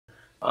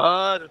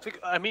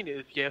I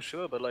mean, yeah,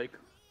 sure, but like.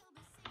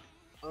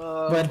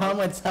 But how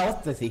much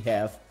health does he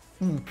have?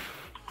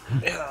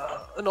 Yeah,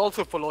 and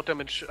also for low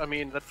damage, I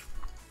mean, that's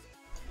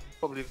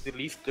probably the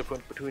least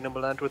difference between a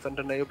Melandris and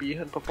an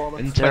AoB in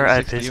performance. And they're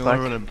AP spec.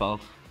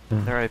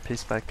 They're AP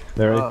spec.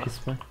 They're AP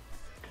spec.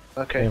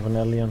 Okay. They have an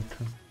alien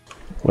too.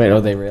 Wait,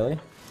 are they really?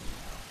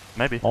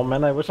 Maybe. Oh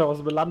man, I wish I was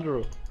a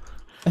Melandro.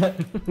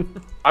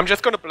 I'm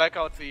just gonna black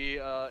out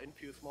the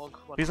infused monk.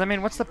 Because I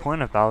mean, what's the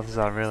point of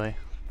Balthazar really?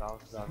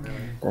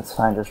 That's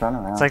fine, just run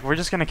around. It's like we're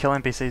just gonna kill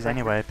NPCs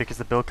anyway because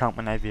the build can't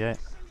win AV8.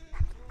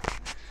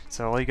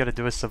 So all you gotta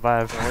do is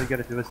survive.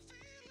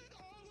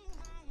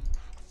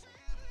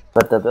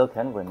 But the build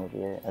can win with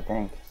you, I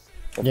think.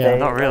 If Yeah, they,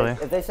 not really.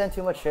 If they send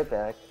too much shit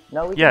back,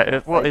 no. We Yeah,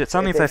 can, well, like, it's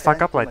only if they fuck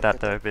send up too like much that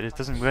shit though, back. but it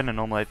doesn't win a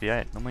normal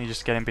AV8. Normally you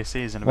just get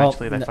NPCs and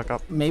eventually they fuck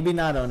up. Maybe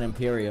not on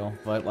Imperial,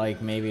 but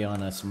like maybe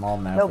on a small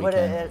map. No, but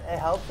it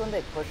helps when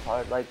they push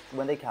hard. Like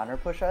when they counter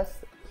push us,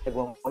 like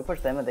when we push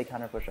them and they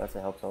counter push us,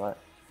 it helps a lot.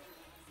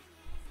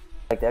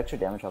 Like the extra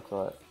damage helps a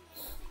lot.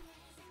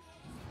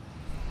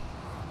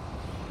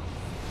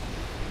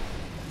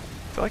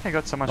 I feel like I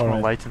got so much more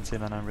latency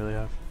than I really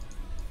have.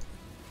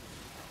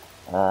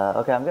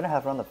 Okay, I'm gonna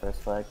have run the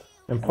first flag.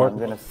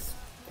 Important. I'm gonna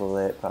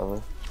split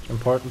probably.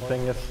 Important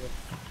thing is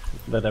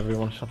that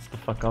everyone shuts the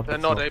fuck up. They're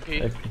not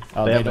AP.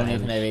 Oh, they don't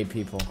even have 8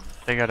 people.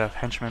 They got a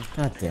henchman.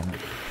 God damn it.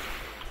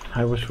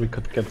 I wish we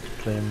could get to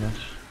play a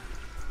match.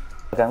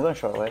 Okay, I'm going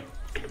short way.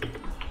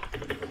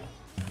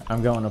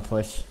 I'm going to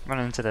push.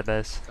 Running into their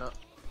base.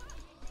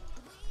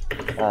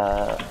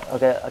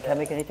 Okay,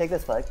 Kemi, can you take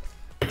this flag?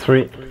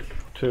 3,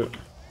 2,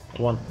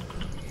 1.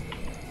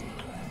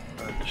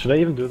 Should I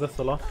even do this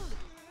a lot?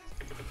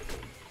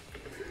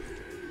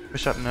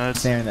 Push up nerds.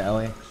 Staring the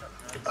LA.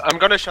 I'm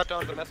gonna shut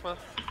down the Mesmer.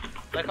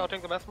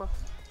 Blackouting the Mesmer.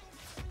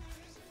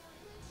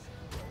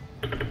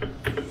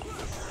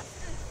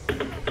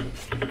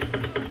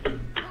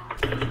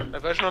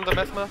 Diversion on the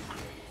Mesmer.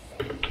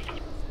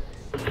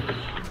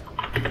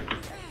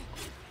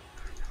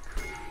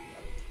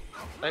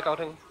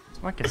 Blackouting.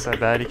 This monk is so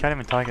bad, he can't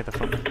even target the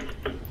foot.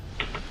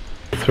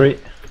 3,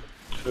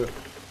 2,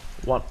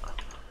 1.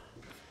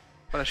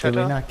 Wanna shut Did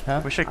we down? not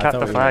cap? We should I cap thought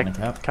the we were flag. gonna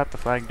cap. Cap the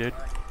flag, dude.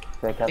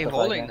 They're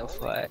holding the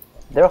flag.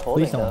 They're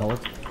holding Please don't though.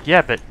 hold.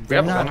 Yeah, but They're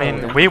I not mean,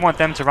 holding. we want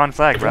them to run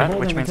flag, They're right? holding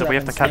Which means because that we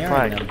have to I've cap been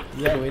flag. snaring them.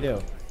 Yeah, we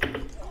do.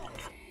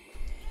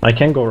 I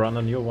can go run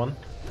a new one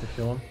if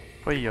you want.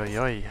 Oi oi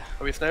oi.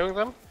 Are we snaring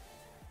them?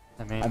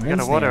 I mean, I've we been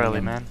got a water snaring early,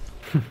 them. man.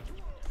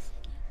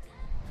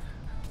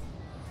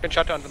 Can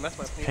shut down the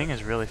Mesmer. if Ping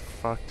needed. is really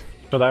fucked.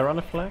 Should I run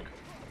a flag?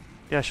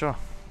 Yeah, sure.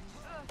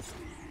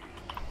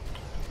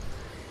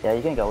 Yeah,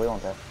 you can go. We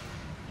want that.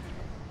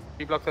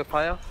 We block the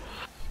fire.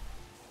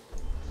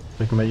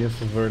 Like my use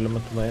is very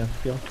limited, I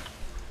feel.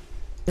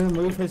 Can we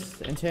move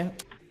his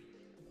enchant?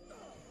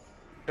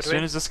 As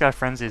soon as this guy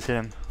frenzies, hit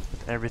him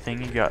with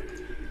everything you got.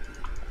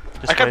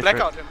 Just I can wait for it.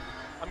 blackout him.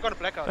 I'm gonna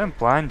blackout him. Don't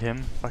blind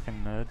him,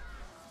 fucking nerd.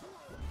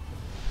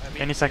 I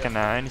mean, Any second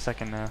now, any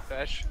second now.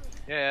 Dash.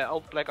 Yeah,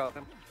 I'll blackout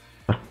him.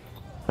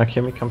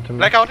 Akemi, come to me.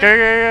 Blackout Go, him!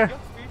 go, go. Yeah,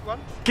 speed, one.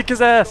 Kick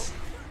his ass!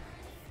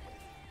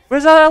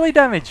 Where's that early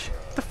damage?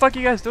 What the fuck are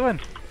you guys doing?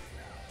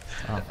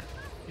 Oh.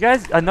 You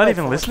guys are not Oh,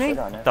 even full listening? shit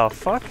on it. The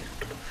fuck?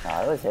 Nah,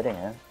 I was hitting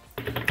it.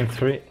 In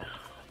 3,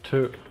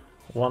 2,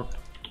 1.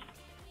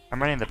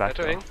 I'm running the back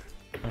door. Entering.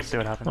 Let's see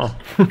what happens.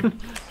 Oh.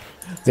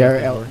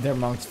 They're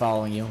monks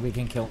following you. We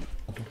can kill.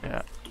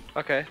 Yeah.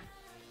 Okay.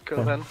 Cool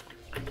Oh. then.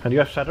 And you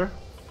have Shatter?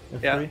 In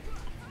Yeah. 3,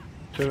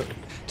 2.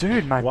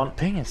 Dude, my One.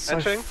 ping is so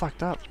Entering.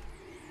 fucked up.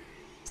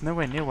 It's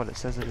nowhere near what it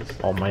says it is.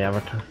 Oh, my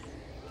avatar.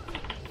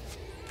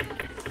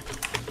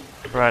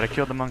 Right, I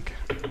killed the monk.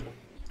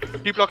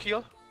 You block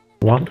heal.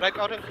 1.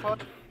 Blackout in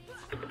spot.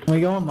 Can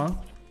we go on monk?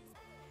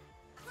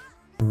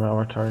 My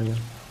avatar again.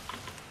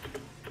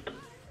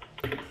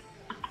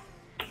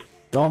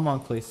 Go on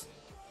monk, please.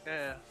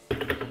 Yeah.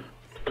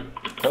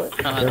 Kill it.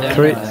 There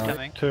 3, is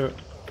coming. 2,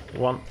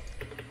 1.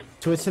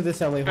 Switch to this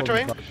LA hold.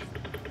 Entering.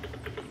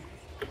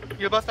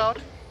 Heal bust out.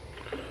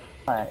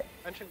 Alright.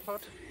 Entering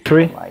spot.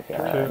 3, Oh my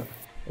god.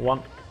 2,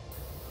 1.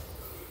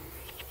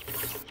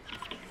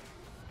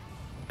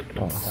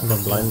 Oh, I'm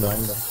not blind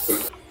though.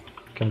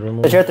 Can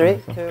remove Is your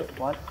it. 3, 2,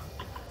 1.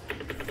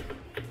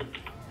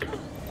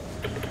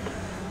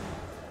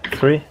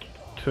 3,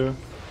 2,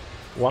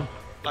 1.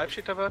 Live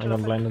sheet averted. And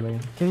I'm blinded again.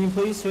 Can you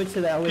please switch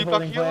to the LA Keep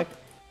holding block heal. flag?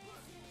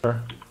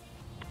 Sure.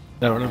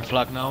 They're on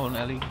flag now on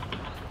Ellie.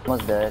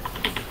 Almost dead.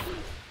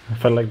 I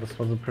felt like this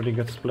was a pretty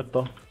good split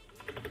though.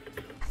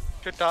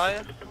 Should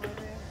die.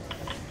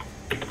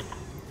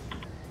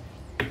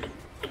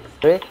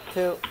 3,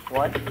 2,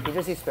 1. You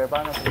just see spare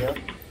bomb on the field.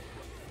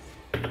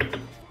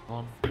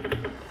 One.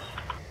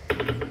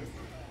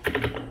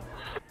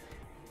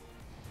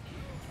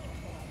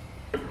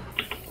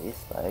 He's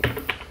like.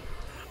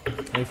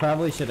 We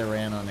probably should have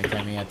ran on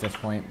Akemi at this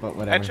point, but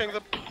whatever. Entering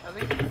the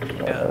alley.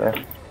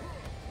 Yeah.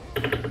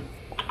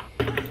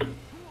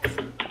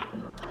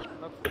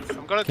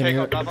 I'm gonna Can take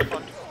you- out lava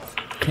font.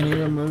 Can you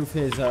remove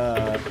his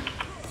I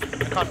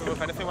can't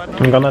remove anything right now.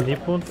 I'm gonna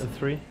deep wound in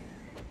 3,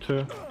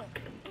 2,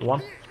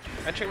 1.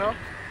 Entering now.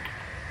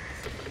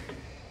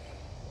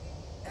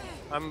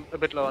 I'm a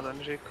bit low on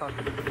energy, can't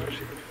do much.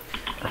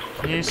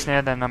 Can you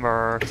snare that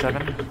number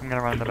 7? I'm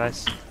gonna run the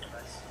base.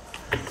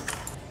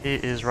 He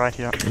is right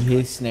here.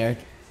 He's snared.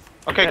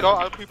 Okay, go,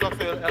 I'll pre-block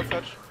the L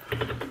surge.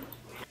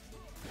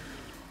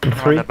 Run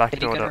 3. the back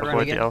Can you door to gonna run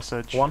avoid the again? L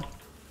surge. 1.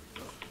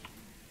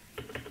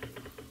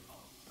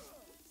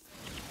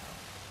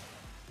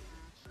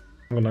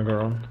 I'm gonna go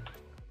around.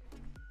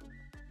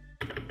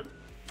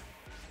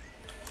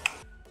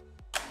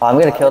 Oh, I'm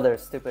gonna kill their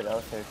stupid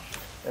L search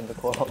in the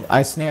coil.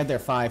 I snared their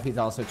 5. He's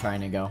also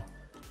trying to go.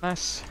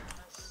 Nice.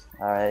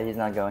 Alright, he's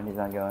not going, he's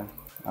not going.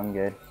 I'm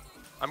good.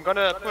 I'm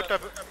gonna put a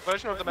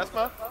version of the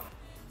Mesmer.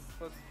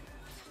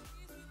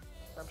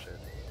 I'm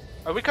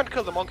sure. We can't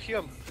kill the monk here.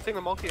 I think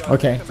the monk here.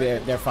 Okay,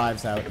 their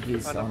 5's out.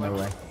 He's on their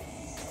way.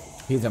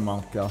 He's a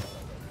monk though.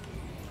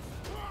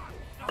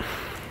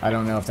 I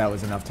don't know if that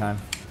was enough time.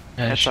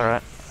 That's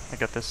alright. I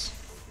got this.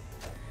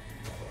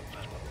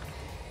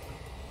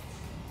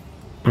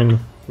 I mean,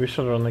 we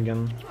should run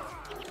again.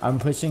 I'm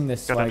pushing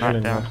this Got a slide.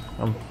 knockdown.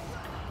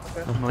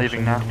 I'm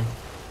leaving now.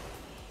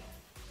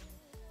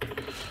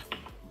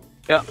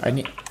 Yeah. I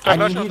need version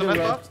you of the to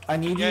Mesmer? I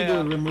need you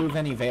to remove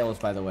any veils,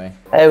 by the way.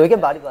 Hey, we can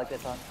body block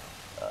this on.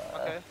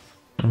 Okay.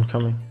 I'm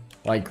coming.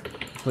 Like,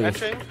 please.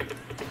 Entering.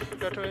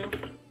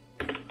 Entering.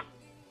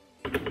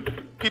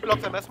 P-block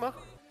the Mesmer.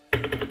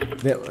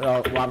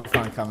 Lava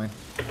Font coming.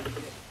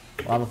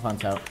 Lava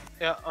Font's out.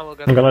 Yeah, I will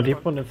get I'm gonna it.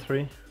 deep one in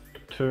 3,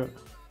 2,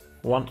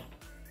 1.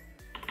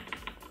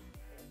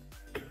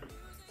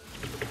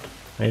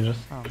 Ages.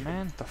 Oh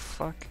man, the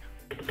fuck?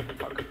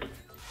 Fuck.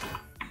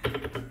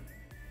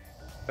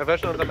 The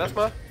version of the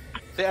Mesmer.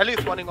 The alley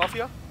is running off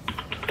here.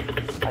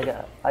 I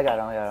got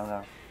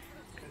him.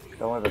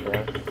 Don't worry about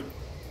that.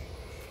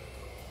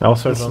 I'll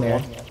search He's on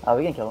snared. 1. Oh,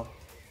 we can kill him.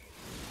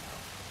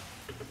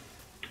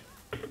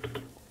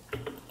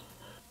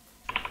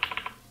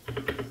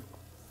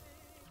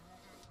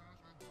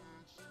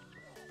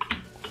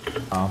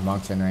 Oh,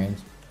 Monk's in range.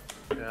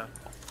 Yeah.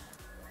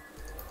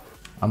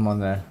 I'm on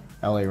the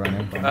LA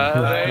running. They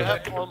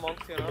have all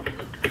monks here now.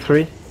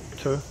 3,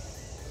 2,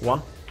 1.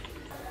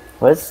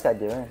 What is this guy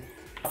doing?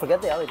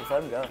 Forget the alley, just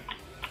let him go.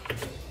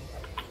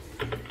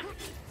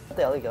 Let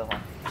the alley go,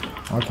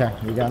 huh? Okay,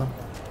 you got him.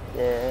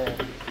 Yeah.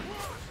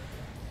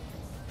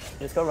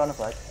 Just go run a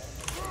flag.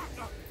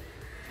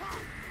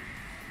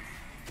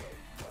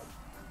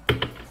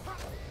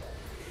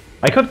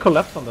 I could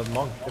collapse on that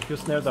monk if you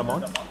snare the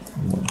monk.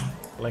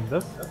 Like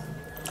this.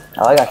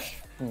 Oh, I got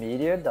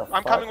meteored, the I'm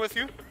fuck? coming with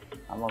you.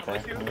 I'm okay,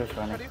 With you. I'm just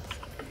running. Ready?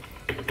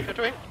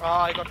 Entering.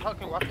 Ah, I got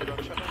fucking wafted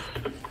on shadow.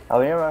 Oh,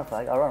 we need to run a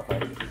flag? I'll run a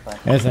flag, it's fine.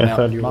 There's an I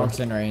thought you Monk's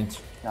in range.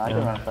 No, I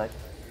can run a flag.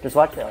 Just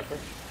watch the outfit.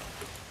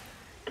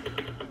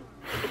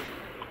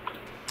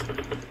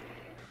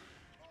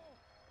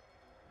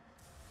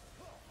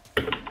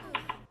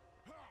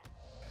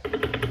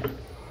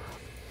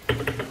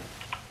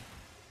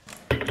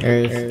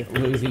 There's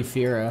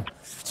Lucifera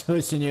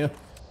pushing you.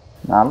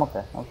 No, I'm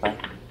okay, I'm fine.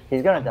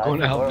 He's gonna die. Going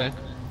to help, man.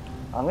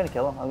 I'm gonna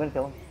kill him,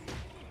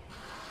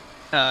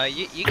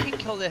 You can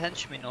kill the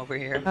henchman over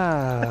here.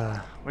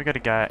 We got a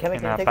guy Can we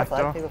in our take a back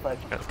door. flag, take a flag.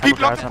 Got a couple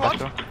block guys in our the back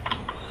door.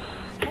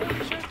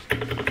 Holy shit.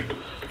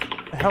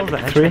 The hell is the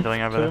 3, henchman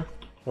doing over 2, there?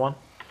 1.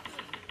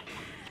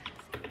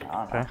 I don't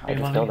know, Okay. I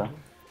just killed him.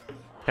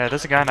 Yeah,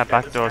 there's a guy in our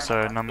back door,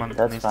 so no one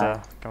That's needs fine.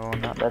 to go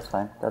on that. That's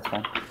fine, that's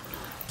fine.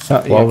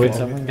 So, Well, we- can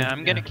someone- Yeah,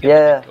 I'm gonna kill Yeah.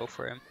 him and go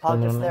for him. Hug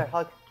No, the no, no. snare,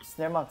 hug.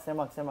 Snare monks.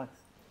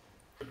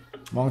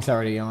 Monk's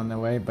already on the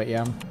way, but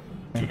yeah.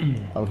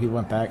 Oh, he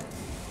went back.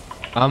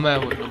 I'm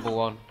with number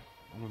 1.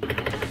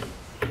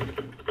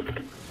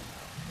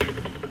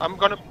 I'm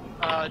gonna.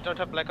 I don't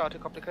have blackout to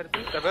complicate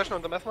it. The version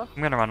of the Mesmer.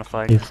 I'm gonna run a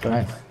flag. He's dead.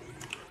 Nice.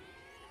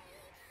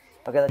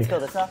 Okay, let's kill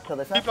this now,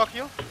 P-block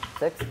heal.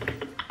 6.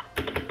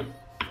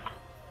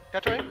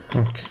 Entering.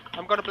 Okay.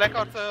 I'm gonna black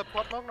out the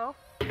port monk now.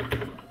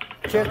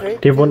 Cheer 3,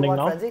 Deep 2, wounding 1,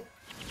 now? frenzy.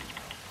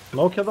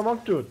 No, kill the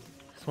monk, dude.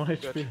 It's 1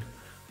 HP.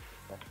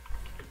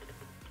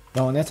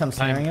 Going this, I'm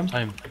snaring him.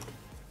 Time.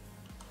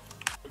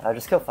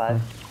 Just kill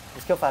 5.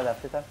 Just kill 5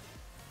 after time.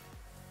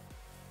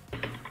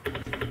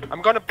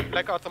 I'm gonna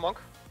black out the monk.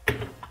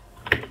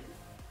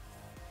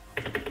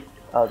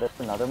 Oh, that's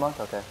another monk?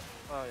 Okay.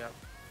 Oh yeah.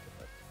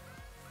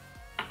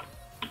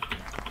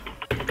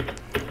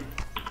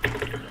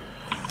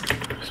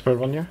 Spur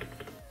 1 here.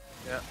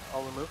 Yeah,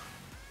 I'll remove.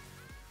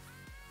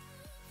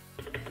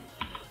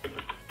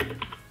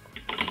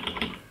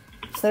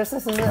 Snare.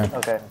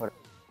 Okay, whatever.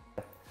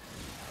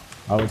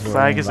 I was Flag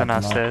rolling is in back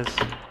our him up.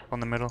 stairs, on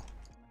the middle.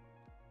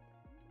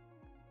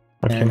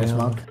 And this yeah.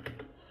 monk.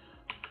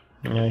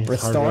 Yeah, he's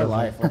Restore hard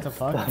life, what the The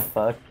fuck?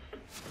 fuck?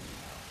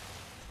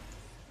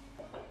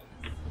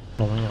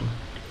 Oh my god.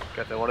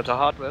 Get they wanted to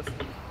hard with.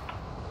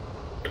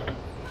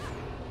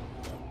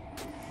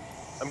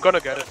 I'm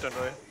gonna get it, don't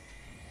worry.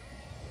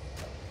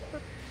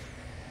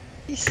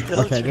 He's still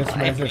Okay, this trying,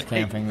 man's just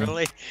camping me.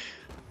 really.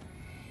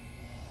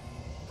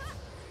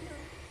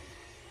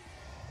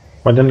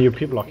 Why didn't you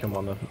P-block him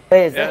on that?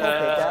 Hey, is that Yeah, whole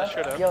pit down?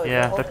 should've. Yo, is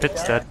Yeah, that whole the pit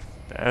pit's down? dead.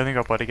 I only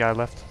got body guy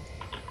left.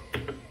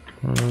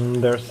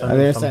 They're sending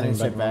They're something sending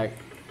shit now. back.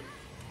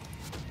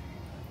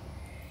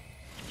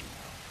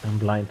 I'm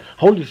blind.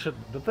 Holy shit,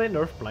 did they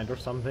nerf blind or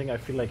something? I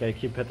feel like I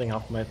keep hitting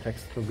off my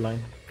attacks through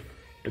blind.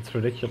 It's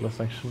ridiculous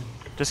actually.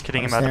 Just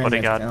kidding I'm about the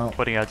staring at bodyguard. no.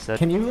 Bodyguard's dead.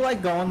 Can you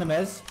like go on the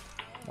mez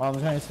while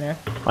I'm trying to snare?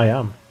 I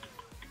am.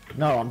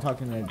 No, I'm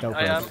talking to dope.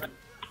 I am.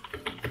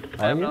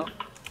 I Are am you? now.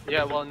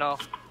 Yeah, well now.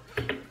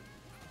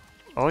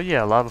 Oh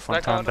yeah, lava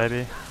fontaine, Blackout.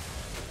 baby.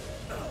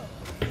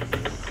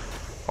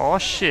 Oh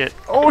shit.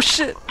 Oh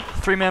shit.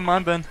 3-man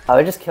mind burn. I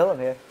would just kill him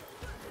here.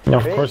 Yeah,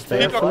 of Great. course they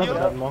Keep have blocking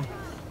that you. monk.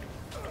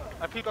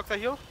 I P-blocks the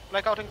heal,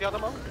 blackouting the other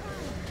monk.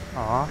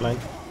 Aw. Blind.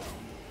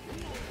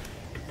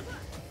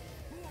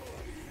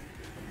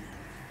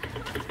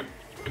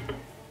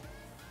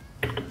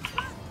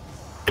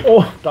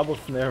 Oh, double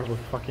snare with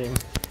fucking.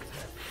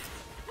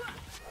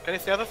 Can you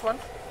see this one?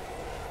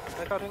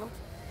 Blackouting him.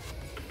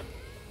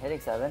 Hitting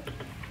 7.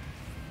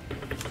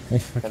 Nice Yeah,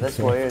 fucking this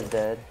shit. warrior is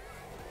dead.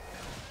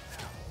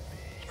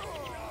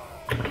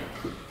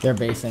 They're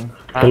basing.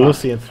 I don't know.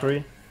 Lucy in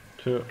 3,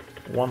 2,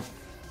 1.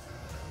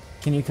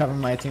 Can you cover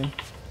my team?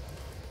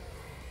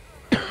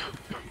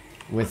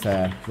 With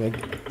Vig.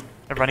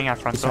 They're running out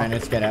front Just trying door.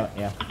 to get out,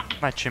 yeah.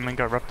 My achievement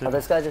got Oh, erupted.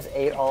 this guy just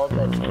ate all of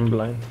that. I'm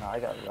blind. No, I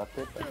got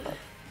erupted.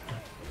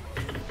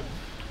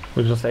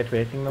 We're just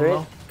 8-8ing them 3,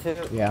 now.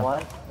 2, Yeah.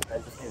 1. I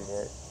just needed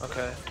it.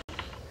 Okay.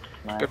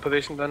 Nice. Good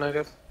position then, I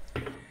guess.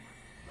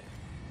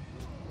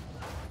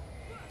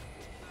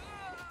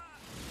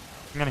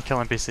 I'm gonna kill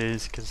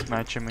NPCs because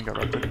my achievement got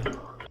erupted.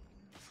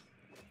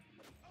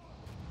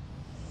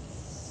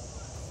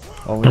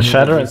 Oh, we A need to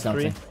shatter do in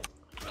something.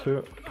 3,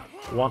 2,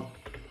 1.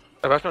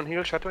 I was on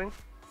heal, shattering.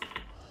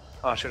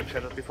 Ah, I should have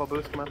shattered before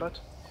boost, my bad.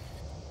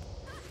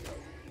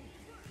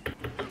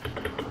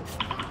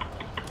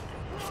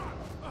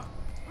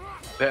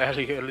 They're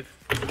actually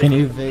Can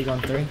you Vig on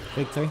 3?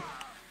 Vig 3?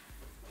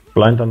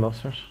 Blind on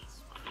ulcers.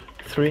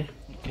 3,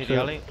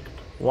 Kalitay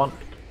 1.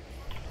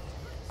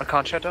 I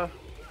can't shatter.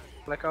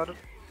 Blackouted.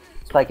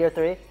 Spike here.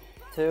 3,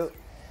 2,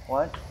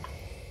 1.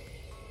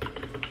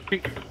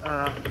 Peek.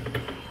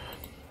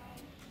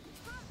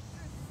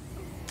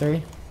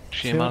 3,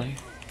 Shimali.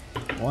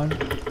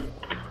 1.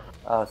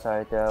 Oh,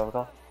 sorry. Did I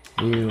overcall?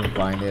 You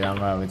blinded,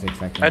 I was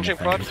expecting Engine you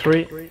to find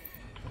front. 3,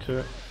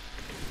 2,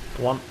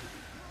 1.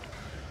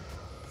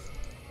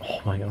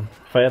 Oh my god.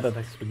 If I had that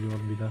XP, you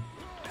would be dead.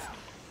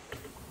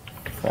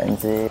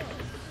 Frenzy. it.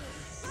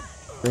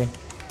 3,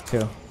 2,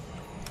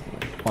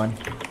 1.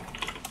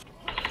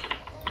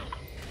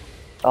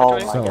 Oh my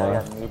So, god, I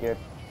got meteored.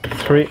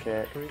 3,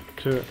 Shit.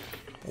 2,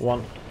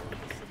 1.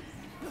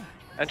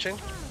 Engine.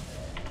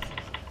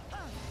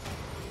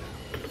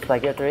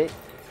 Spike here. 3,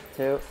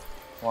 2,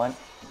 1.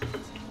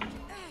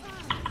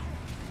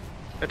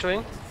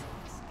 Shattering.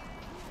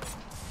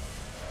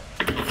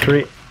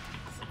 3,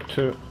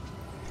 2,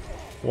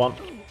 1.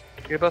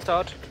 Gear burst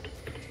out.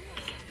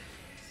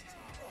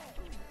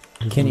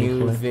 Can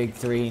you Vig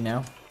 3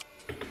 now?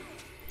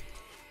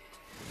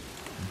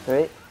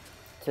 3,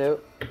 2,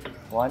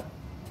 1.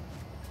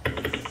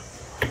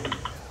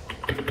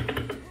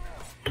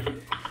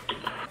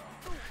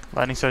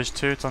 Lightning Surge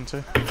 2, it's on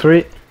 2.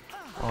 3.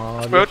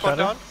 Spirit one shatter.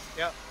 down.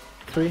 Yeah.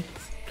 3,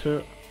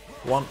 2,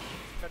 1.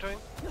 Shattering.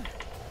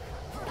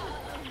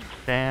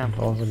 Damn. That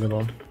was a good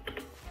one.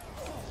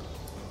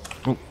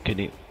 Oh,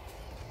 kidding.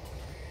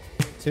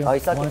 2, Oh,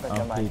 he's stuck 1. with it,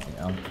 never mind.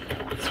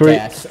 please, 3,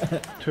 Dash.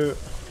 2,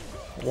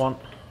 1.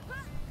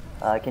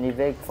 Can you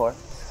Vig 4?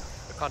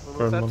 I can't remove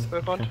Third that. one.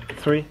 Spirit one. Okay.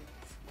 3,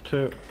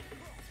 2,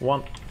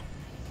 1.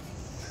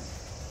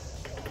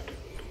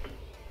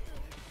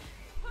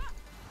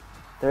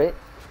 Three,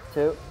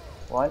 2,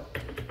 1.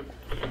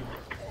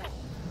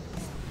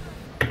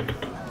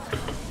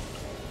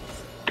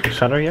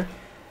 Shatter here?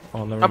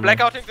 Oh, never I'm mind.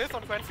 blackouting this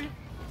on Frenzy.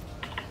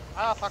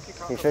 Ah, fuck, you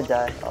can't. He should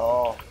die.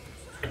 Oh.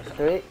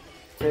 3,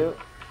 2, Can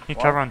you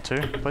cover on 2,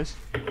 please?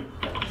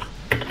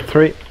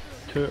 3,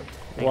 2,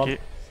 Thank 1. you.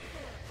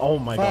 Oh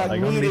my god, I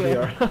got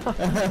meteor.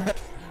 meteor.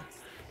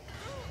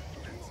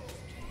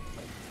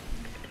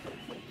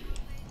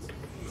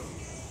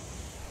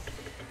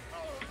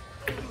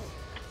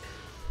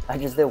 I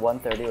just did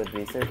 130 with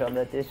research on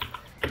that dish.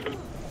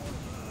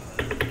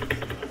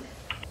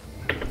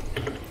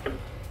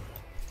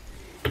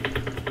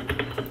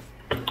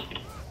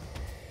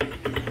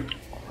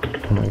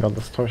 Oh my god,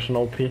 distortion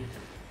OP.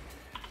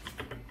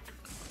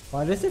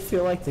 Why does it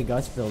feel like the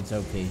Gus build's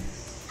OP?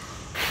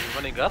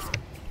 Running gas.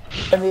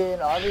 I mean,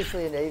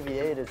 obviously in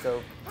AV8 it's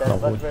so that's No,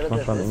 much better not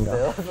than running this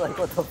gas. build. Like,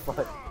 what the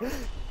fuck?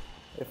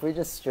 If we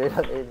just straight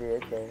up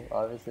AV8 then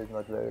obviously it's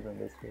much better than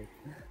this build.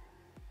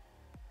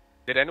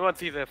 Did anyone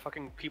see the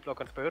fucking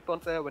P-block on Spirit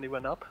Bonds there when he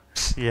went up?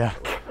 Yeah.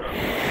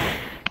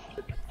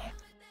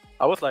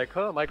 I was like,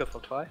 huh, Michael's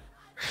will try.